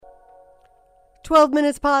12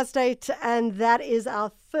 minutes past 8, and that is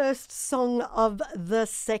our first song of the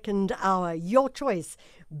second hour. Your choice,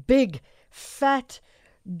 big, fat,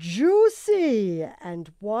 juicy.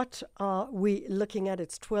 And what are we looking at?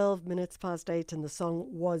 It's 12 minutes past 8, and the song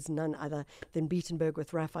was none other than Beatenberg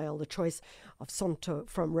with Raphael, the choice of Sonto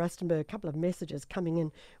from Rustenburg. A couple of messages coming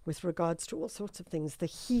in with regards to all sorts of things, the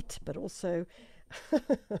heat, but also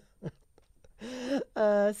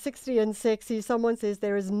 60 and sexy. Someone says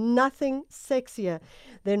there is nothing sexier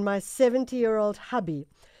than my 70-year-old hubby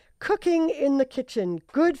cooking in the kitchen,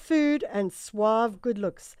 good food and suave good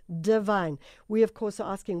looks, divine. We of course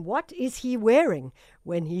are asking, what is he wearing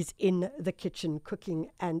when he's in the kitchen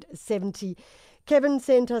cooking and 70? Kevin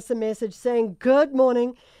sent us a message saying, good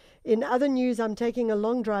morning. In other news, I'm taking a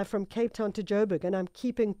long drive from Cape Town to Joburg and I'm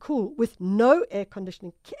keeping cool with no air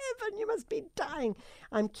conditioning. Kevin, you must be dying.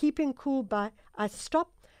 I'm keeping cool by I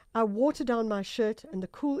stop, I water down my shirt, and the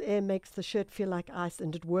cool air makes the shirt feel like ice,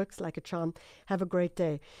 and it works like a charm. Have a great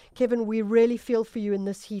day. Kevin, we really feel for you in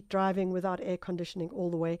this heat, driving without air conditioning all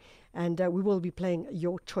the way, and we will be playing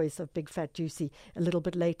your choice of Big Fat Juicy a little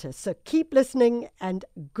bit later. So keep listening, and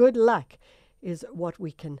good luck is what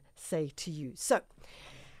we can say to you. So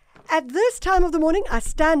at this time of the morning, I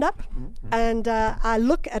stand up and I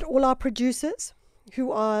look at all our producers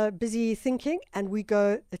who are busy thinking, and we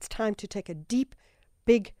go, it's time to take a deep,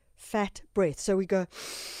 big, fat breath. So we go,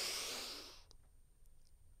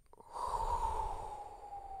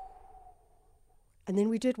 and then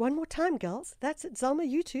we do it one more time, girls. That's it. Zelma,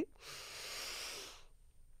 you too.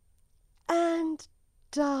 And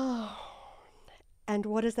down. And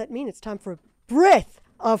what does that mean? It's time for a breath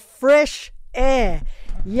of fresh air.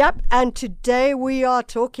 Yep, and today we are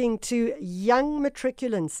talking to young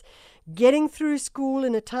matriculants getting through school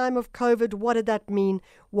in a time of COVID. What did that mean?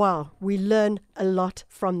 Wow, we learn a lot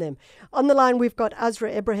from them. On the line, we've got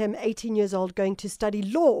Azraa Ebrahim, 18 years old, going to study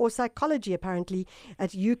law or psychology, apparently,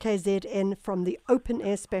 at UKZN from the Open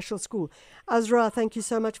Air Special School. Azraa, thank you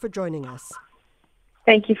so much for joining us.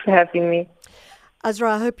 Thank you for having me.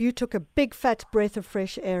 Azraa, I hope you took a big fat breath of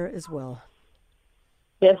fresh air as well.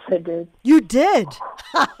 Yes, I did. You did?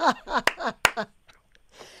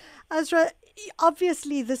 Azraa,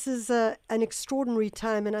 obviously this is an extraordinary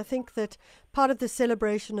time, and I think that part of the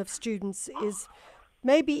celebration of students is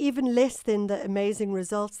maybe even less than the amazing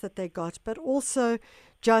results that they got, but also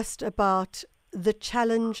just about the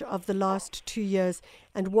challenge of the last 2 years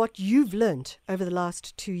and what you've learned over the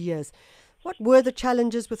last 2 years. What were the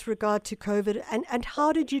challenges with regard to COVID, and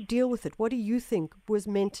how did you deal with it? What do you think was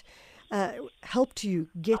helped you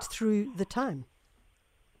get through the time?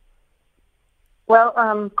 Well,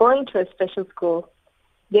 going to a special school,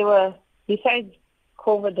 there were, besides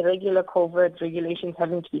COVID, the regular COVID regulations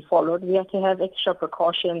having to be followed, we had to have extra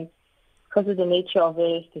precautions because of the nature of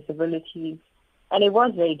various disabilities, and it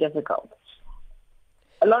was very difficult.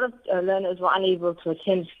 A lot of learners were unable to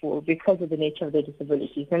attend school because of the nature of their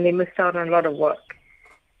disabilities, and they missed out on a lot of work.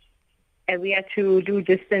 And we had to do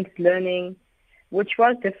distance learning, which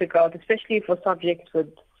was difficult, especially for subjects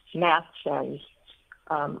with maths and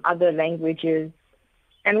other languages.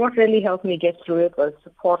 And what really helped me get through it was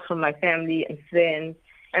support from my family and friends,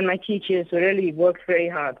 and my teachers who really worked very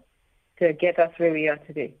hard to get us where we are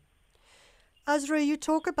today. Azraa, you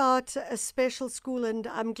talk about a special school, and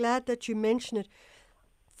I'm glad that you mention it.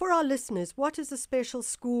 For our listeners, what is a special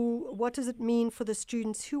school? What does it mean for the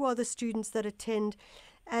students? Who are the students that attend?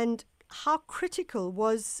 And how critical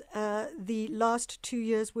was the last 2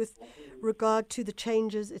 years with regard to the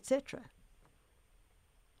changes, etc.?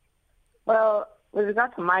 Well, with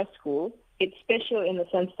regard to my school, it's special in the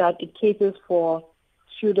sense that it caters for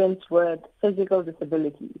students with physical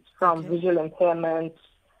disabilities, from visual impairments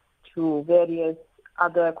to various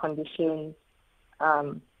other conditions.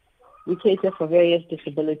 We cater for various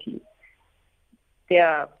disabilities. There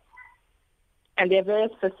are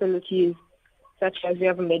various facilities, such as we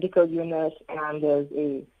have a medical unit, and there's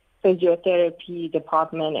a physiotherapy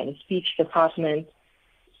department and a speech department,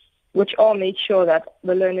 which all make sure that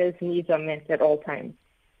the learners' needs are met at all times.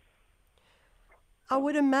 I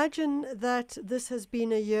would imagine that this has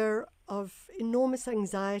been a year of enormous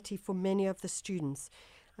anxiety for many of the students.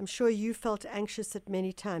 I'm sure you felt anxious at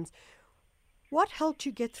many times. What helped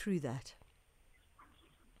you get through that?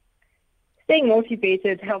 Staying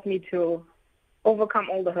motivated helped me to overcome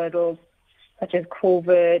all the hurdles, such as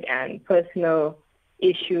COVID and personal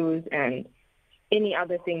issues and any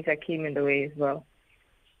other things that came in the way as well.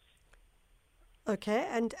 Okay,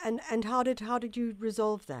 and how did you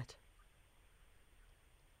resolve that?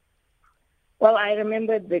 Well, I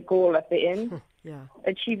remembered the goal at the end. Yeah.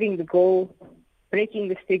 Achieving the goal, breaking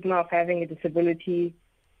the stigma of having a disability,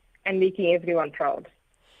 and making everyone proud.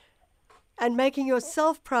 And making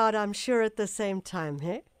yourself proud, I'm sure, at the same time,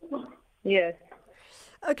 hey? Yes.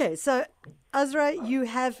 Okay, so Azraa, you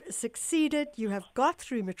have succeeded, you have got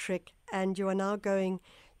through Matric, and you are now going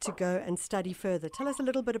to go and study further. Tell us a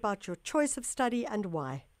little bit about your choice of study and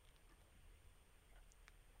why.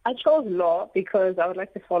 I chose law because I would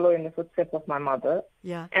like to follow in the footsteps of my mother.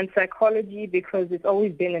 Yeah. And psychology because it's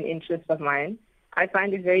always been an interest of mine. I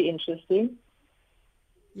find it very interesting.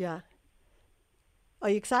 Yeah. Are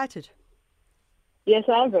you excited? Yes,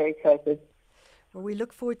 I am very excited. Well, we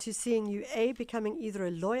look forward to seeing you, becoming either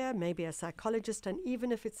a lawyer, maybe a psychologist, and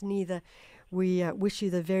even if it's neither, we wish you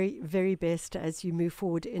the very, very best as you move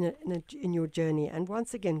forward in your journey. And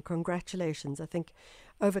once again, congratulations. I think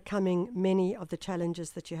overcoming many of the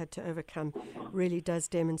challenges that you had to overcome really does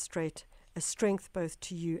demonstrate a strength both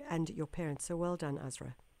to you and your parents. So well done,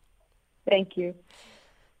 Azraa. Thank you.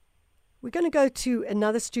 We're going to go to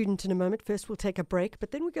another student in a moment. First, we'll take a break,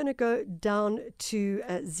 but then we're going to go down to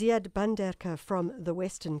Ziyaad Banderker from the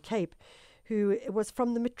Western Cape, who was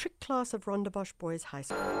from the MATRIC class of Rondebosch Boys High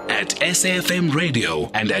School. At SAFM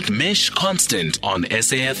Radio and at Mesh Constant on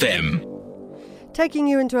SAFM. Taking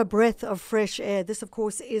you into a breath of fresh air. This, of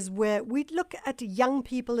course, is where we look at young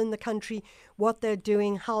people in the country, what they're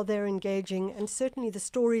doing, how they're engaging, and certainly the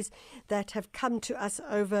stories that have come to us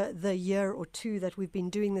over the year or two that we've been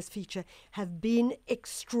doing this feature have been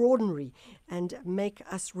extraordinary and make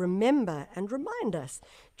us remember and remind us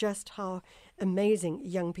just how amazing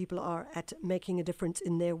young people are at making a difference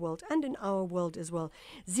in their world and in our world as well.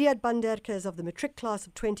 Ziyaad Banderker is of the MATRIC class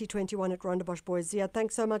of 2021 at Rondebosch Boys. Ziyaad,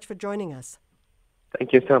 thanks so much for joining us.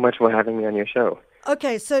 Thank you so much for having me on your show.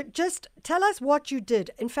 Okay, so just tell us what you did.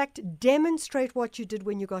 In fact, demonstrate what you did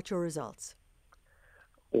when you got your results.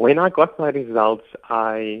 When I got my results,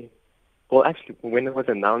 when it was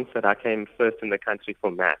announced that I came first in the country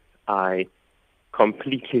for math, I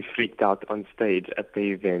completely freaked out on stage at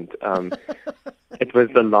the event. It was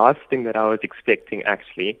the last thing that I was expecting,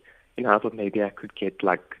 actually. I thought maybe I could get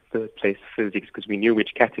like third place physics because we knew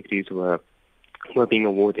which categories were being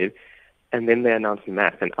awarded. And then they announced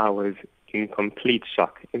math, and I was in complete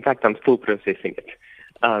shock. In fact, I'm still processing it.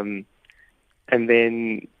 And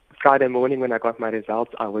then Friday morning when I got my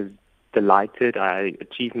results, I was delighted. I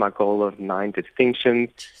achieved my goal of 9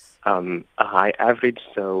 distinctions, a high average.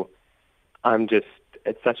 So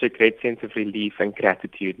it's such a great sense of relief and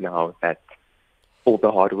gratitude now that all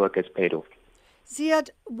the hard work has paid off.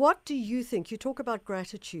 Ziyaad, what do you think? You talk about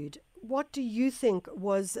gratitude. What do you think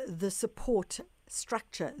was the support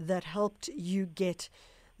structure that helped you get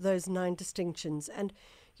those 9 distinctions? And,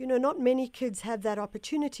 not many kids have that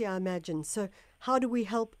opportunity, I imagine. So how do we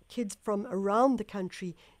help kids from around the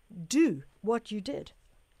country do what you did?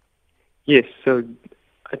 Yes, so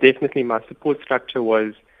definitely my support structure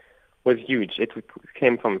was huge. It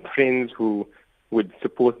came from friends who would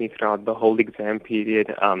support me throughout the whole exam period.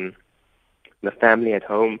 The family at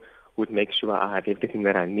home would make sure I had everything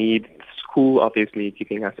that I need. School, obviously,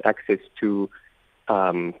 giving us access to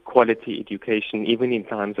quality education, even in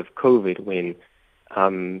times of COVID when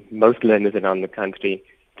most learners around the country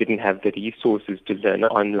didn't have the resources to learn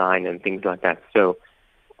online and things like that. So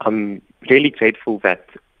I'm really grateful that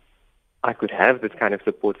I could have this kind of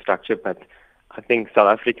support structure, but I think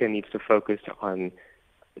South Africa needs to focus on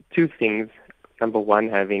 2 things. Number 1,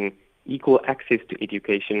 having equal access to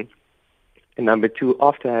education. And number 2,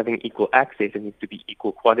 after having equal access, it needs to be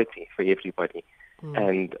equal quality for everybody.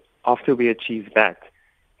 And after we achieve that,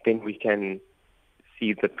 then we can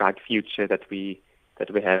see the bright future that we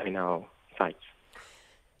have in our sights.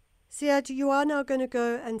 Ziyaad, you are now going to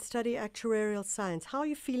go and study actuarial science. How are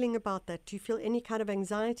you feeling about that? Do you feel any kind of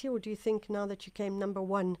anxiety, or do you think now that you came number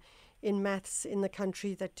 1 in maths in the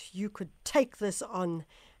country that you could take this on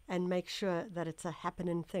and make sure that it's a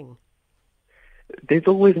happening thing? There's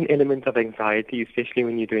always an element of anxiety, especially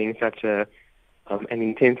when you're doing such an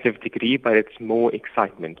intensive degree, but it's more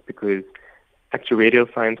excitement because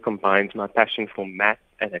actuarial science combines my passion for math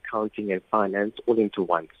and accounting and finance all into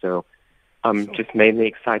one. So I'm just mainly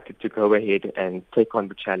excited to go ahead and take on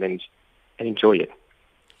the challenge and enjoy it.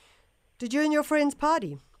 Did you and your friends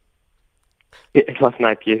party? Last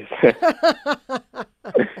night, yes.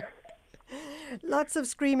 Lots of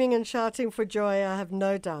screaming and shouting for joy, I have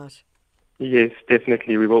no doubt. Yes,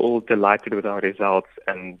 definitely. We were all delighted with our results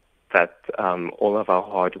and that all of our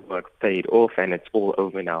hard work paid off, and it's all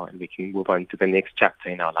over now and we can move on to the next chapter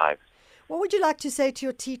in our lives. What would you like to say to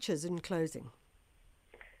your teachers in closing?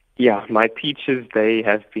 Yeah, my teachers, they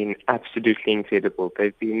have been absolutely incredible.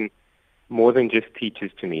 They've been more than just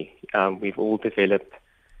teachers to me. We've all developed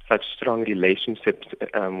such strong relationships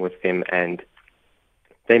with them, and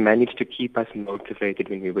they managed to keep us motivated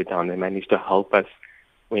when we were down. They managed to help us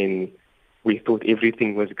when we thought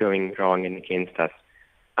everything was going wrong and against us.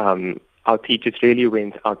 Our teachers really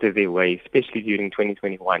went out of their way, especially during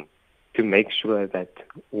 2021, to make sure that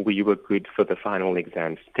we were good for the final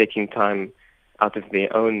exams, taking time out of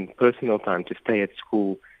their own personal time to stay at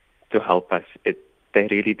school to help us. They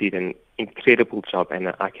really did an incredible job,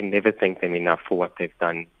 and I can never thank them enough for what they've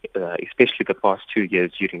done, especially the past 2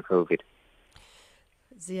 years during COVID.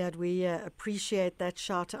 Ziyaad, we appreciate that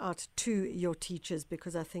shout out to your teachers,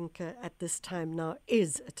 because I think at this time now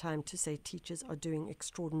is a time to say teachers are doing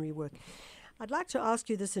extraordinary work. I'd like to ask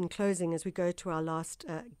you this in closing as we go to our last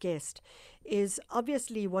guest. Is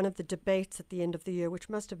obviously one of the debates at the end of the year, which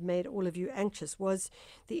must have made all of you anxious, was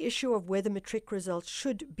the issue of whether matric results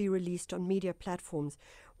should be released on media platforms.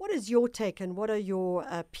 What is your take, and what are your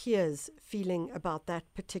peers feeling about that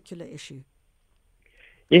particular issue?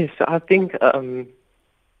 Yes, I think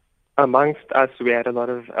amongst us, we had a lot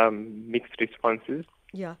of mixed responses.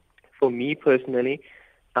 Yeah. For me personally,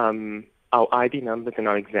 our ID numbers and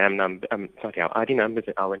our exam number, our ID numbers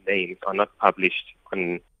and our names are not published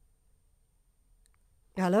on.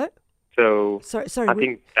 Hello? So sorry. I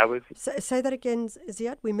think that was. Say that again,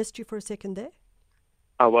 Ziyaad. We missed you for a second there.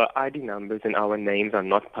 Our ID numbers and our names are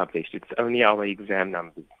not published. It's only our exam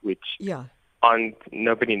numbers, which aren't.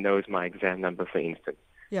 Nobody knows my exam number, for instance.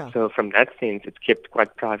 Yeah. So from that sense, it's kept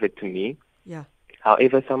quite private to me. Yeah.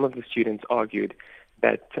 However, some of the students argued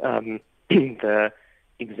that the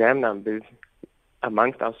exam numbers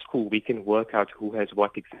amongst our school, we can work out who has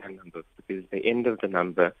what exam number, because the end of the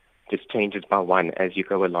number just changes by one as you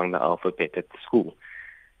go along the alphabet at the school.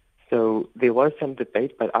 So there was some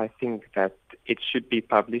debate, but I think that it should be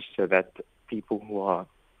published so that people who are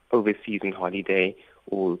overseas on holiday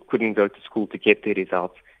or couldn't go to school to get their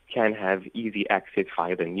results can have easy access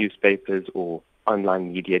via the newspapers or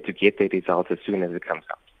online media to get their results as soon as it comes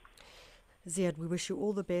out. Ziyaad, we wish you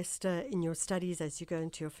all the best in your studies as you go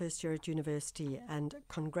into your first year at university, and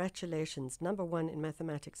congratulations. Number 1 in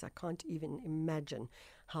mathematics. I can't even imagine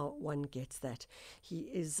how one gets that. He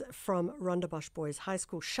is from Rondebosch Boys High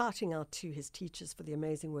School, shouting out to his teachers for the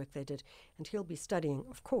amazing work they did, and he'll be studying,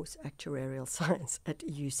 of course, actuarial science at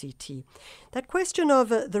UCT. That question of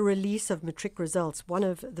the release of matric results, one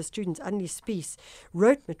of the students, Anle Spies,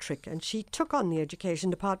 wrote matric, and she took on the education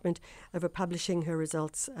department over publishing her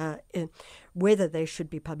results, whether they should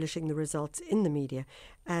be publishing the results in the media,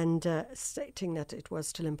 and stating that it was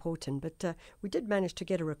still important. But we did manage to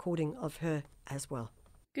get a recording of her as well.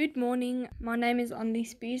 Good morning, my name is Anle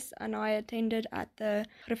Spies and I attended at the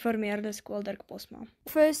Reformeerde School Dirk Bosma.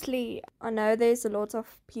 Firstly, I know there's a lot of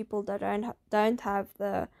people that don't have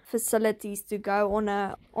the facilities to go on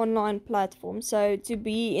an online platform, so to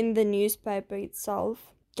be in the newspaper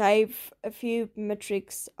itself gave a few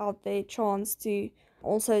matrics out there chance to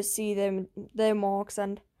also see their marks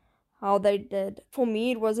and how they did. For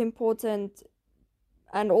me it was important,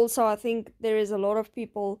 and also I think there is a lot of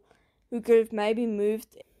people who could have maybe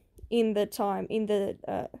moved in the time, in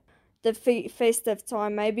the festive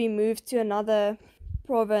time, maybe moved to another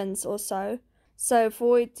province or so. So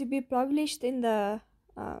for it to be published in the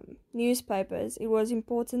newspapers, it was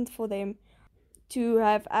important for them to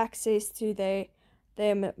have access to their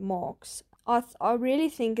marks. I really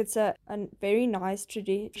think it's a very nice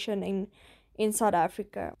tradition in South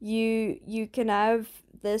Africa. You can have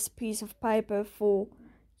this piece of paper for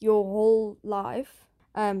your whole life.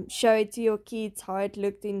 Show it to your kids how it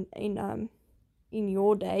looked in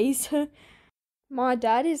your days. My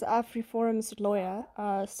dad is AfriForum's lawyer,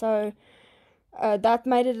 so that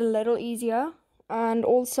made it a little easier. And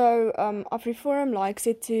also, AfriForum likes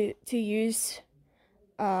it to use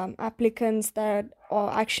applicants that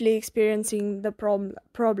are actually experiencing the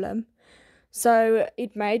problem. So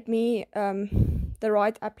it made me the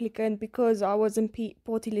right applicant because I was in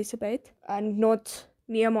Port Elizabeth and not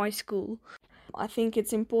near my school. I think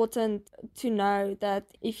it's important to know that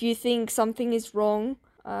if you think something is wrong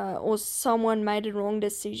or someone made a wrong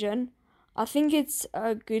decision, I think it's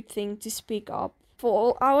a good thing to speak up.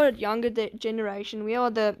 For our younger generation, we are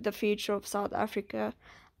the future of South Africa,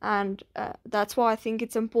 and that's why I think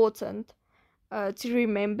it's important to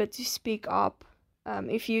remember to speak up.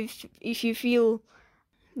 If you feel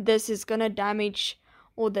this is gonna damage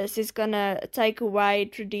or this is gonna take away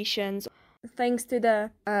traditions. Thanks to the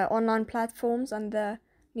online platforms and the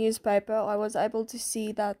newspaper, I was able to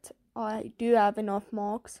see that I do have enough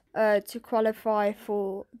marks to qualify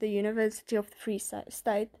for the University of the Free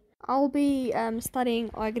State. I'll be studying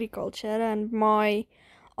agriculture, and my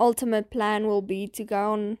ultimate plan will be to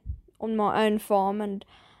go on my own farm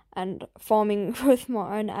and farming with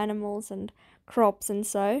my own animals and crops and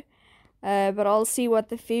so. But I'll see what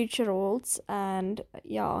the future holds, and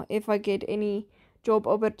yeah, if I get any job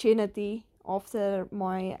opportunity after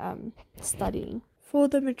my studying. For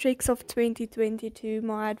the matrics of 2022,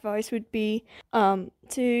 my advice would be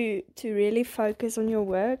to really focus on your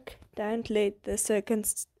work. Don't let the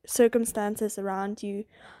circumstances around you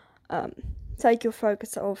take your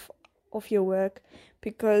focus off your work,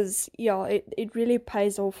 because yeah, it really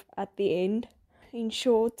pays off at the end. In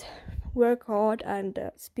short, work hard and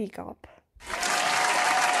speak up.